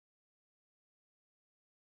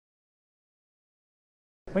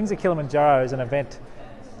Wings of Kilimanjaro is an event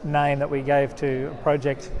name that we gave to a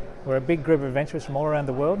project where a big group of adventurers from all around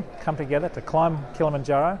the world come together to climb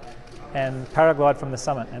Kilimanjaro and paraglide from the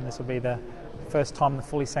summit. And this will be the first time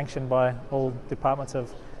fully sanctioned by all departments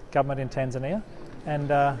of government in Tanzania. And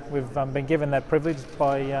we've been given that privilege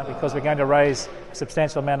because we're going to raise a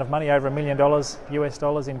substantial amount of money, over $1 million US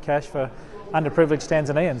dollars in cash for underprivileged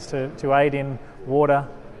Tanzanians to aid in water,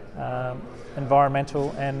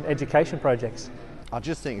 environmental and education projects. I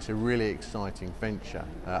just think it's a really exciting venture.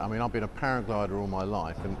 I mean, I've been a paraglider all my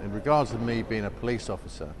life, and in regards to me being a police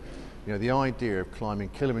officer, you know, the idea of climbing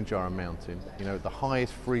Kilimanjaro mountain, you know, the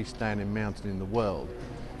highest freestanding mountain in the world,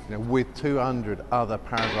 you know, with 200 other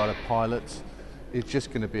paraglider pilots, it's just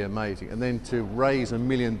going to be amazing. And then to raise $1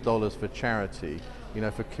 million for charity, you know,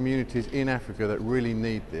 for communities in Africa that really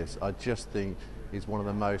need this, I just think is one of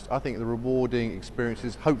the most, I think, the rewarding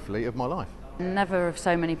experiences, hopefully, of my life. Never have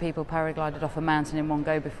so many people paraglided off a mountain in one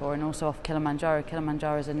go before, and also off Kilimanjaro.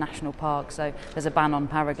 Kilimanjaro is a national park, so there's a ban on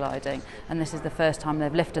paragliding, and this is the first time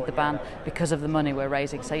they've lifted the ban because of the money we're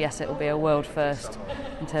raising. So yes, it will be a world first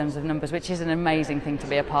in terms of numbers, which is an amazing thing to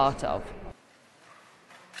be a part of.